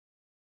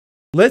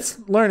Let's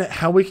learn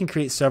how we can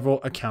create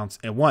several accounts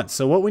at once.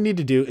 So what we need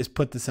to do is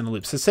put this in a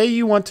loop. So say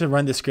you want to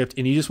run this script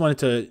and you want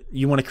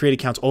to create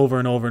accounts over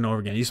and over and over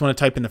again. You just want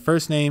to type in the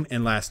first name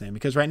and last name,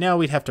 because right now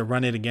we'd have to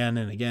run it again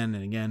and again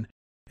and again.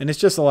 And it's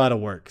just a lot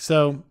of work.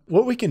 So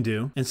what we can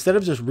do, instead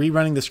of just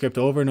rerunning the script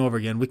over and over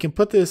again, we can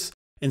put this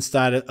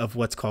inside of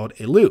what's called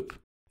a loop.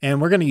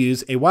 And we're going to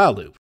use a while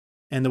loop.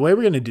 And the way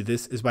we're going to do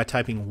this is by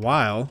typing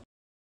while,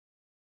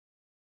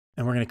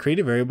 and we're going to create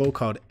a variable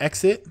called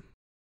exit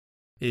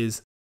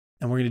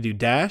and we're going to do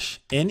dash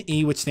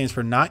NE, which stands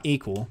for not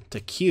equal to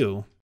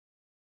Q.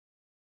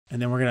 And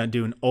then we're going to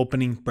do an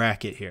opening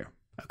bracket here.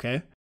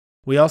 Okay.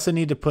 We also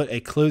need to put a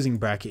closing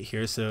bracket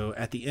here. So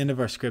at the end of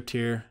our script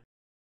here,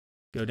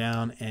 go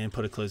down and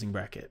put a closing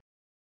bracket.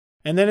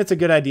 And then it's a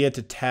good idea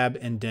to tab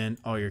indent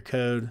all your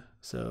code.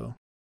 So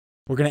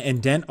we're going to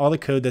indent all the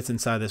code that's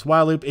inside this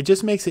while loop. It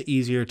just makes it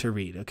easier to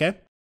read. Okay.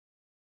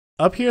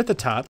 Up here at the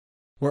top,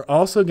 we're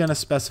also going to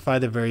specify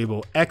the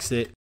variable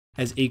exit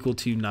as equal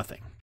to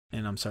nothing.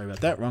 And I'm sorry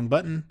about that, wrong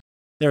button.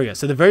 There we go.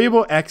 So the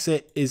variable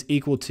exit is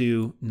equal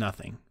to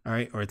nothing, all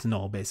right? Or it's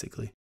null,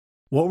 basically.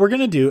 What we're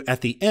going to do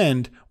at the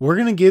end, we're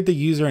going to give the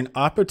user an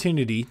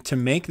opportunity to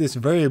make this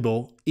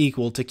variable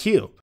equal to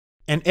Q.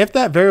 And if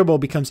that variable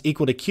becomes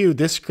equal to Q,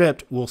 this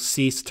script will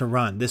cease to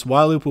run. This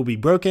while loop will be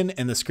broken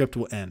and the script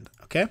will end,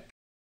 okay?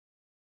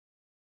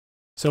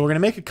 So we're going to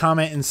make a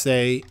comment and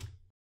say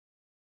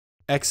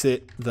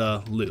exit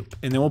the loop.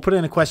 And then we'll put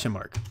in a question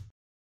mark.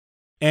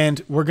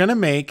 And we're going to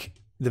make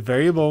the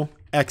variable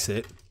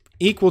exit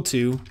equal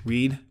to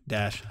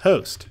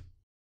read-host.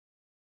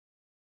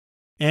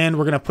 And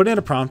we're going to put in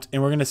a prompt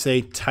and we're going to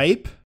say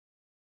type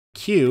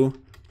Q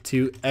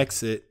to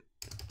exit,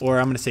 or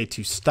I'm going to say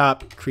to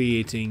stop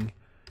creating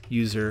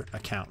user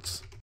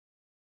accounts.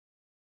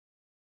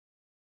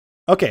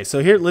 Okay, so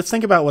here, let's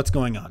think about what's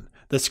going on.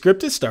 The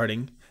script is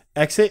starting,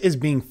 exit is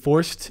being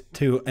forced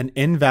to an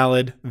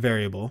invalid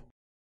variable,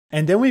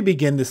 and then we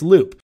begin this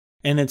loop.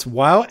 And it's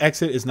while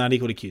exit is not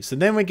equal to Q. So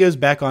then it goes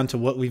back on to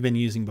what we've been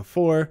using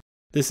before.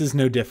 This is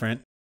no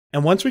different.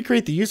 And once we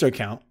create the user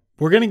account,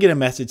 we're going to get a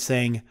message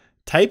saying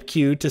type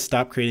Q to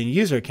stop creating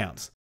user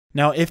accounts.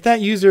 Now, if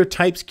that user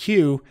types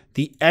Q,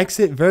 the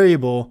exit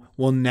variable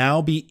will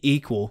now be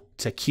equal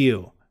to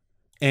Q.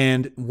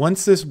 And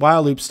once this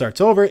while loop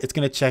starts over, it's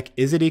going to check,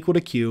 is it equal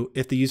to Q?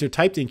 If the user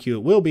typed in Q,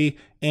 it will be,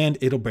 and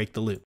it'll break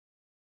the loop.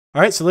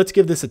 All right, so let's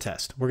give this a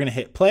test. We're going to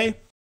hit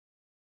play,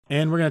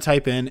 and we're going to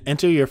type in,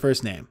 enter your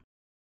first name.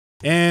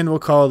 And we'll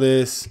call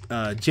this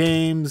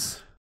James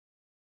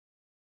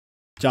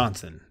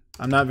Johnson.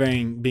 I'm not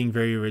being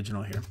very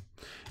original here.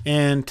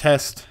 And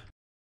test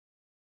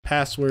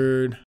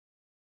password.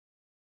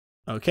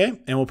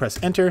 Okay, and we'll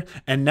press enter.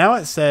 And now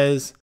it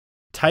says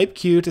type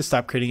Q to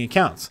stop creating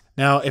accounts.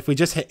 Now, if we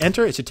just hit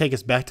enter, it should take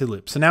us back to the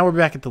loop. So now we're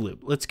back at the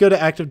loop. Let's go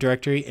to Active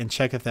Directory and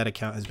check if that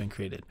account has been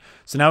created.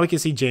 So now we can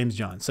see James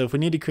John. So if we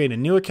need to create a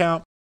new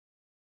account,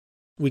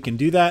 we can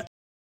do that.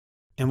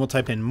 And we'll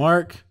type in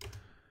Mark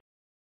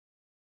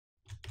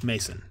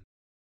Mason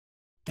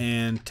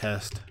and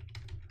test.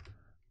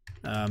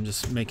 I'm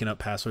just making up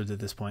passwords at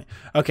this point.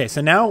 Okay,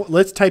 so now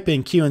let's type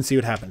in Q and see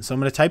what happens. So I'm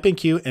going to type in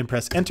Q and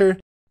press enter,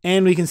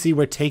 and we can see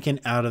we're taken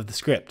out of the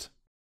script.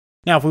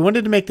 Now, if we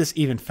wanted to make this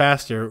even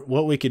faster,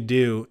 what we could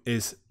do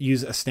is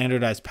use a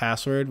standardized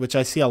password, which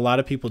I see a lot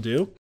of people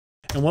do.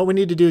 And what we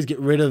need to do is get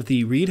rid of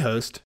the read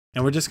host,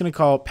 and we're just going to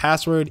call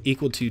password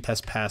equal to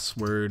test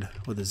password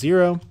with a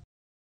 0.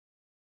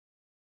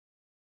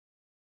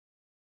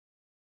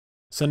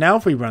 So now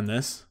if we run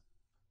this,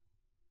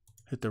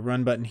 hit the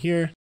run button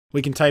here,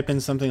 we can type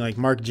in something like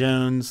Mark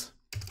Jones.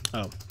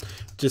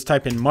 Just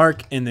type in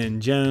Mark and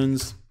then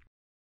Jones.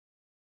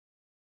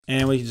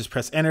 And we can just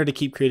press enter to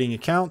keep creating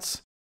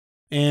accounts.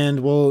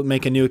 And we'll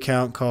make a new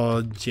account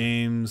called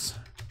James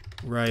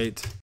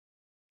Wright.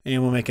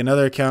 And we'll make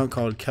another account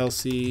called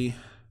Kelsey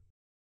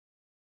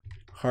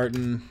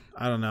Harton.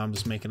 I don't know, I'm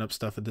just making up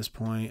stuff at this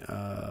point.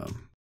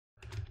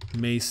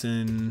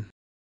 Mason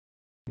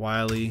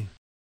Wiley.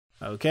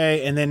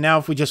 Okay, and then now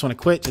if we just want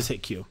to quit, just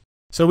hit Q.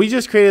 So we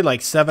just created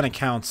like 7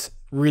 accounts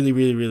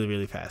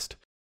really fast.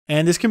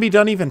 And this can be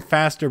done even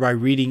faster by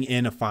reading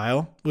in a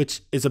file,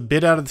 which is a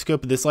bit out of the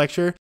scope of this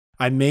lecture.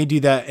 I may do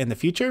that in the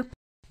future,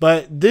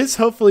 but this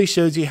hopefully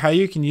shows you how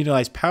you can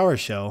utilize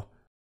PowerShell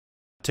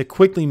to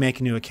quickly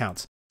make new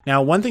accounts.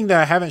 Now, one thing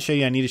that I haven't shown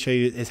you, I need to show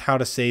you is how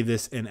to save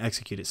this and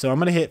execute it. So I'm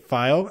going to hit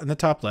File in the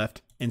top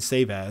left and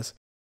Save As,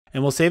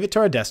 and we'll save it to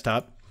our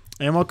desktop,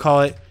 and we'll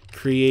call it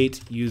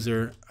Create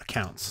User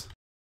Accounts.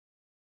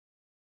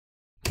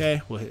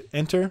 Okay, we'll hit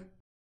enter.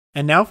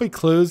 And now if we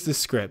close this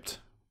script,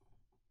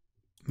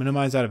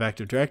 minimize out of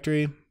Active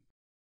Directory,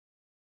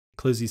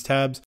 close these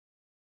tabs,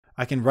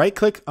 I can right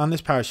click on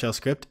this PowerShell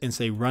script and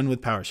say run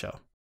with PowerShell.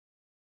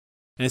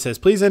 And it says,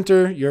 please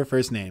enter your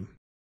first name.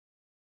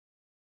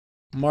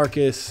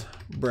 Marcus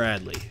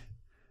Bradley.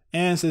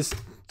 And it says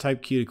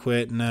type Q to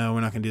quit. No,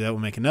 we're not going to do that. We'll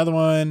make another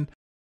one.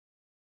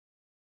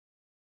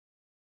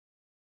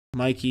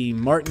 Mikey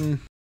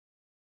Martin.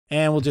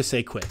 And we'll just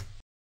say quit.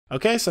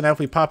 Okay, so now if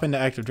we pop into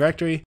Active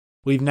Directory,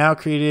 We've now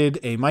created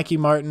a Mikey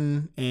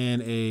Martin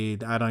and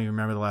I don't even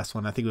remember the last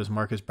one. I think it was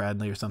Marcus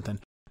Bradley or something.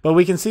 But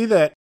we can see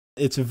that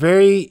it's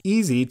very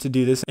easy to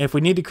do this. If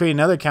we need to create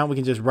another account, we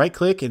can just right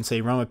click and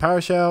say run with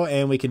PowerShell,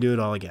 and we can do it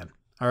all again.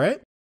 All right.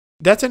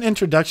 That's an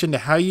introduction to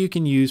how you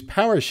can use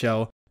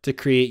PowerShell to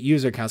create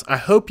user accounts. I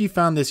hope you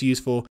found this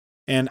useful,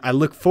 and I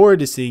look forward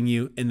to seeing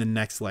you in the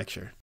next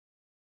lecture.